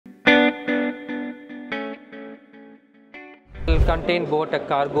will contain both a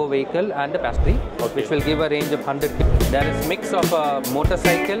cargo vehicle and a passenger, which will give a range of 100 km. There is a mix of a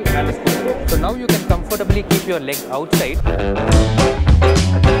motorcycle and a scooter. So now you can comfortably keep your leg outside.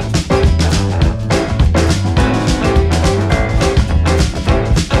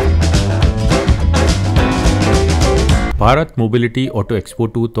 Bharat Mobility Auto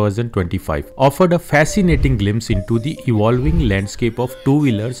Expo 2025 offered a fascinating glimpse into the evolving landscape of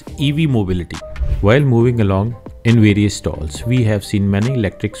two-wheelers EV mobility. While moving along in various stalls, we have seen many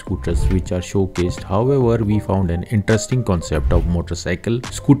electric scooters which are showcased. However, we found an interesting concept of motorcycle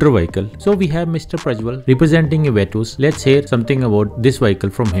scooter vehicle. So we have Mr. Prajwal representing Aventose. Let's hear something about this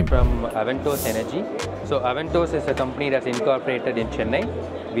vehicle from him. From Aventose Energy. So Aventose is a company that's incorporated in Chennai.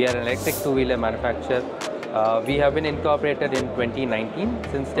 We are an electric two-wheeler manufacturer. We have been incorporated in 2019.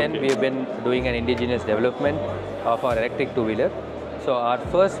 Since then, we have been doing an indigenous development of our electric two-wheeler. So our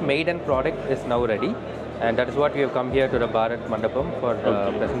first maiden product is now ready, and that is what we have come here to the Bharat Mandapam for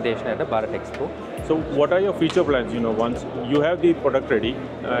the presentation at the Bharat Expo. So what are your future plans, once you have the product ready,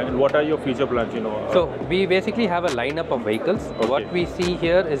 and what are your future plans, So we basically have a lineup of vehicles. What we see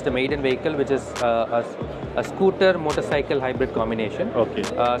here is the maiden vehicle, which is a scooter motorcycle hybrid combination.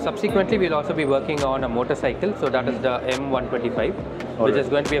 Subsequently, we'll also be working on a motorcycle, so that is the M125, which is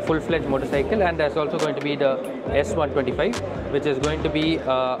going to be a full-fledged motorcycle, and there's also going to be the S125, which is going to be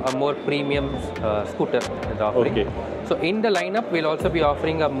a more premium scooter in the offering. So in the lineup, we'll also be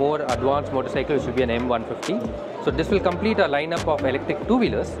offering a more advanced motorcycle, which will be an M150. So this will complete a lineup of electric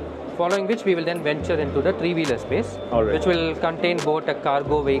two-wheelers, following which we will then venture into the three-wheeler space, which will contain both a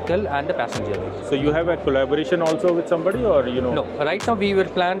cargo vehicle and a passenger vehicle. So you have a collaboration also with somebody, or No, right now we will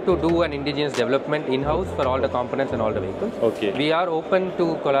plan to do an indigenous development in-house for all the components and all the vehicles. We are open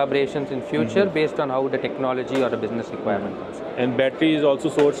to collaborations in future based on how the technology or the business requirement comes. And battery is also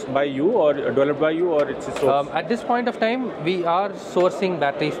sourced by you or developed by you, or it's a source? At this point of time, we are sourcing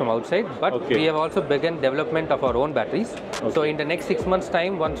batteries from outside, but we have also begun development of our own batteries. So in the next 6 months'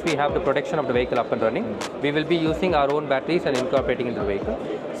 time, once we have the production of the vehicle up and running, we will be using our own batteries and incorporating into the vehicle.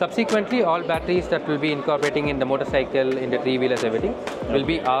 Subsequently, all batteries that will be incorporating in the motorcycle, in the three-wheelers, everything, will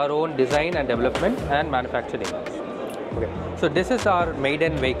be our own design and development and manufacturing. So this is our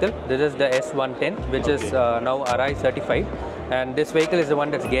maiden vehicle. This is the S110, which is now RI certified, and this vehicle is the one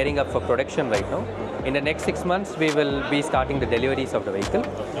that's gearing up for production right now. In the next 6 months, we will be starting the deliveries of the vehicle.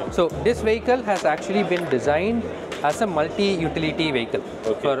 So this vehicle has actually been designed as a multi-utility vehicle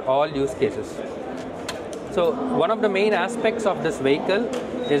for all use cases. So one of the main aspects of this vehicle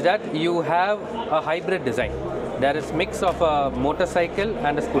is that you have a hybrid design. There is mix of a motorcycle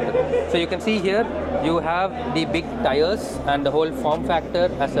and a scooter. So you can see here, you have the big tires and the whole form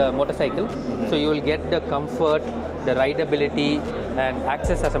factor as a motorcycle. So you will get the comfort, the rideability and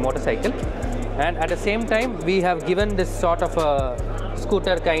access as a motorcycle. And at the same time, we have given this sort of a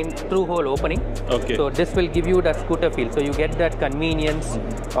scooter kind through hole opening. So this will give you that scooter feel. So you get that convenience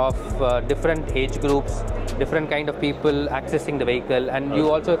of different age groups, different kind of people accessing the vehicle, and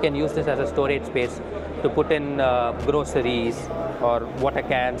you also can use this as a storage space to put in groceries or water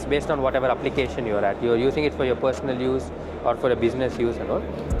cans based on whatever application you are at. You are using it for your personal use or for a business use and all.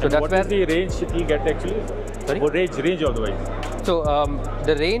 So and what is the range it will get actually? Sorry? What range of the vehicle? So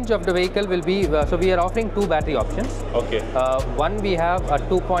the range of the vehicle will be, so we are offering two battery options. One, we have a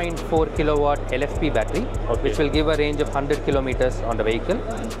 2.4 kilowatt LFP battery, which will give a range of 100 kilometers on the vehicle.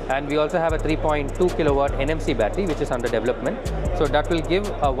 And we also have a 3.2 kilowatt NMC battery, which is under development. So that will give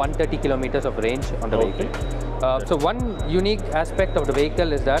a 130 kilometers of range on the vehicle. So one unique aspect of the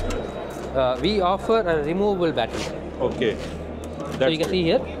vehicle is that we offer a removable battery. So you can see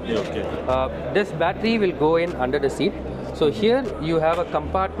here, this battery will go in under the seat. So here you have a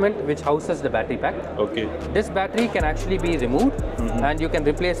compartment which houses the battery pack. This battery can actually be removed and you can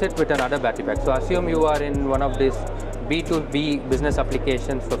replace it with another battery pack. So assume you are in one of these B2B business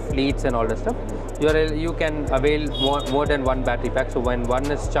applications for fleets and all that stuff. You can avail more than one battery pack. So when one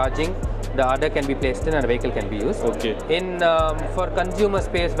is charging, the other can be placed in and the vehicle can be used. For consumer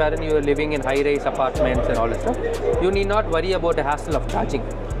space wherein you are living in high-rise apartments and all that stuff, you need not worry about the hassle of charging.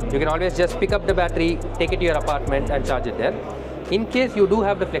 You can always just pick up the battery, take it to your apartment and charge it there. In case you do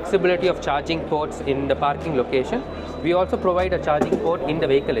have the flexibility of charging ports in the parking location, we also provide a charging port in the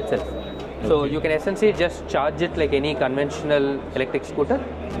vehicle itself. So you can essentially just charge it like any conventional electric scooter.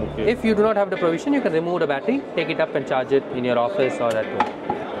 If you do not have the provision, you can remove the battery, take it up and charge it in your office or at home.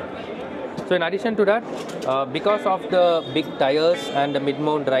 So in addition to that, because of the big tires and the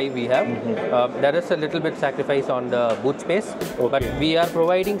mid-mount drive we have, there is a little bit sacrifice on the boot space, but we are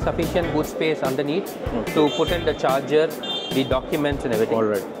providing sufficient boot space underneath to put in the charger the documents and everything. All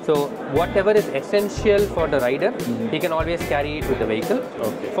right. So whatever is essential for the rider, he can always carry it with the vehicle.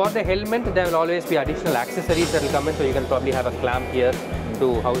 Okay. For the helmet, there will always be additional accessories that will come in, so you can probably have a clamp here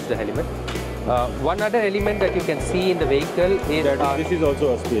to house the helmet. One other element that you can see in the vehicle is... this is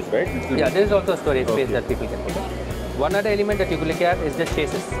also a space, right? Yeah, this is also a storage space that people can put in. One other element that you can look at is the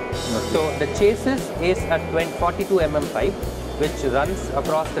chassis. Okay. So the chassis is a 42 mm pipe which runs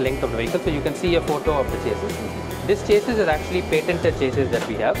across the length of the vehicle. So you can see a photo of the chassis. This chassis is actually patented chassis that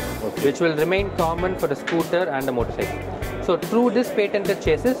we have, which will remain common for the scooter and the motorcycle. So through this patented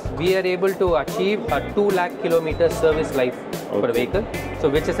chassis, we are able to achieve a 2 lakh kilometer service life for the vehicle. So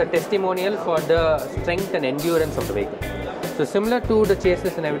which is a testimonial for the strength and endurance of the vehicle. So similar to the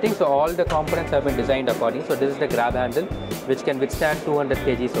chassis and everything, so all the components have been designed accordingly. So this is the grab handle, which can withstand 200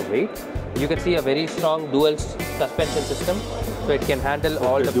 kgs of weight. You can see a very strong dual suspension system, so it can handle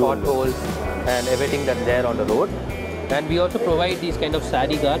all the potholes and everything that's there on the road. And we also provide these kind of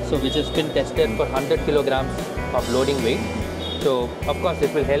sadi guards, so which has been tested for 100 kilograms of loading weight. So of course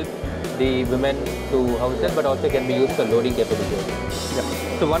it will help the women to house it, but also can be used for loading capability.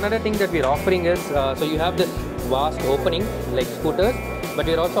 Yeah. So one other thing that we're offering is, so you have this vast opening like scooters, but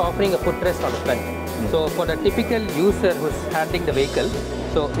we're also offering a footrest on the front. So for the typical user who's handling the vehicle,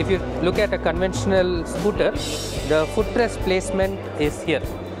 so if you look at a conventional scooter, the footrest placement is here,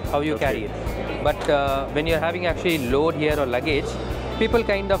 how you carry it. But when you're having actually load here or luggage, people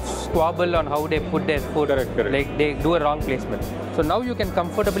kind of squabble on how they put their foot, like they do a wrong placement. So now you can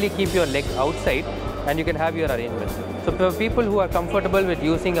comfortably keep your leg outside and you can have your arrangement. So for people who are comfortable with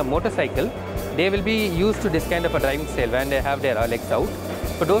using a motorcycle, they will be used to this kind of a driving style when they have their legs out.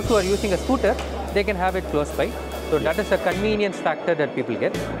 For those who are using a scooter, they can have it close by. So that is a convenience factor that people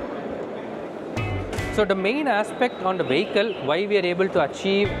get. So the main aspect on the vehicle, why we are able to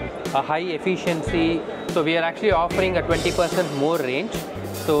achieve a high efficiency, so we are actually offering a 20% more range.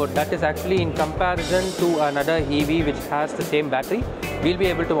 So that is actually in comparison to another EV which has the same battery, we'll be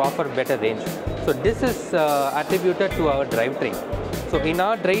able to offer better range. So this is attributed to our drivetrain. So in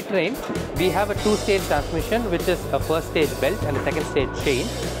our drivetrain, we have a two-stage transmission, which is a first stage belt and a second stage chain.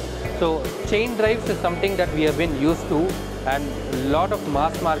 So chain drives is something that we have been used to, and a lot of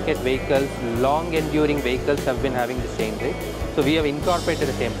mass market vehicles, long enduring vehicles have been having this chain drive. So we have incorporated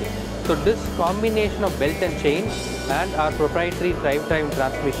the same thing. So this combination of belt and chain and our proprietary drivetrain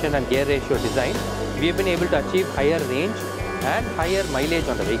transmission and gear ratio design, we have been able to achieve higher range and higher mileage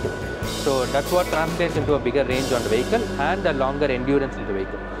on the vehicle. So that's what translates into a bigger range on the vehicle and a longer endurance in the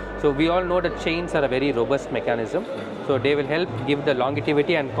vehicle. So we all know that chains are a very robust mechanism. So they will help give the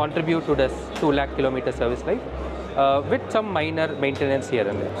longevity and contribute to the 2 lakh kilometer service life with some minor maintenance here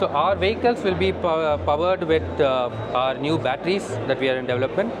and there. So our vehicles will be powered with our new batteries that we are in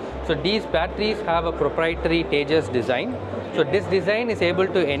development. So these batteries have a proprietary Tejas design. So this design is able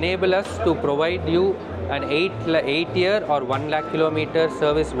to enable us to provide you an 8-year or 1 lakh kilometer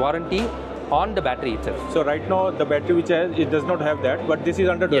service warranty on the battery itself. So right now the battery which has, it does not have that, but this is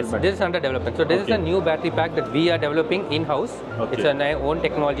under development. Yes, this is under development. So this is a new battery pack that we are developing in-house. It's an own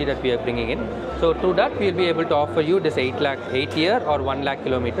technology that we are bringing in. So through that we will be able to offer you this 8-year or 1 lakh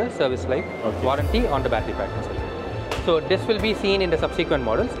kilometer service life warranty on the battery pack itself. So this will be seen in the subsequent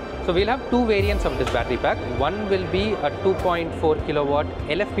models. So we'll have two variants of this battery pack. One will be a 2.4 kilowatt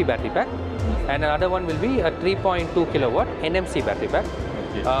LFP battery pack, and another one will be a 3.2 kilowatt NMC battery pack.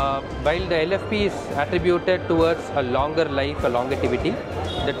 While the LFP is attributed towards a longer life, a longevity,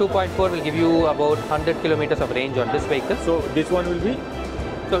 the 2.4 will give you about 100 kilometers of range on this vehicle. So this one will be?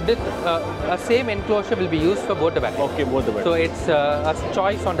 So this same enclosure will be used for both the batteries. Okay, both the batteries. So it's a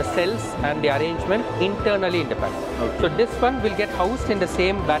choice on the cells and the arrangement internally in the pack. So this one will get housed in the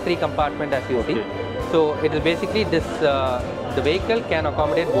same battery compartment as you see. So it is basically this, the vehicle can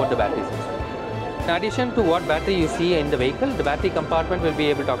accommodate both the batteries. In addition to what battery you see in the vehicle, the battery compartment will be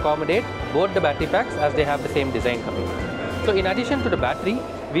able to accommodate both the battery packs as they have the same design coming. So in addition to the battery,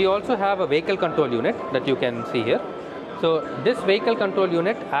 we also have a vehicle control unit that you can see here. So this vehicle control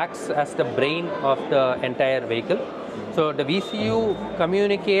unit acts as the brain of the entire vehicle. So the VCU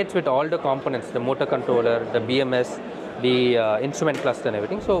communicates with all the components, the motor controller, the BMS, the instrument cluster and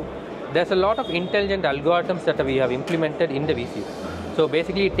everything. So there's a lot of intelligent algorithms that we have implemented in the VCU. So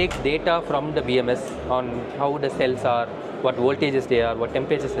basically it takes data from the BMS on how the cells are, what voltages they are, what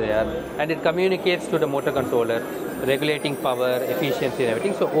temperatures they are, and it communicates to the motor controller, regulating power, efficiency and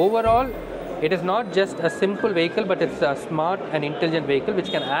everything. So overall, it is not just a simple vehicle, but it's a smart and intelligent vehicle which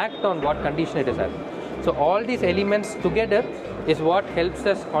can act on what condition it is at. So all these elements together is what helps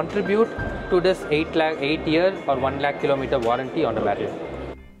us contribute to this 8-year or 1 lakh kilometer warranty on the battery.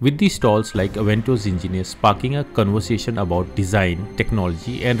 with the stalls like Aventose engineers sparking a conversation about design,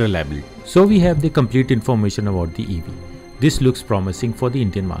 technology and reliability. So we have the complete information about the EV. This looks promising for the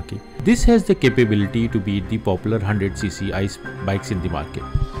Indian market. This has the capability to beat the popular 100cc ICE bikes in the market.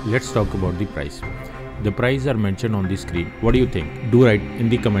 Let's talk about the price. The prices are mentioned on the screen. What do you think? Do write in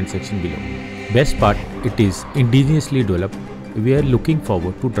the comment section below. Best part, it is indigenously developed. We are looking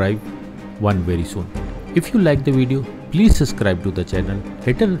forward to drive one very soon. If you like the video, please subscribe to the channel,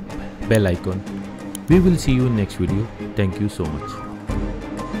 hit a bell icon. We will see you in next video. Thank you so much.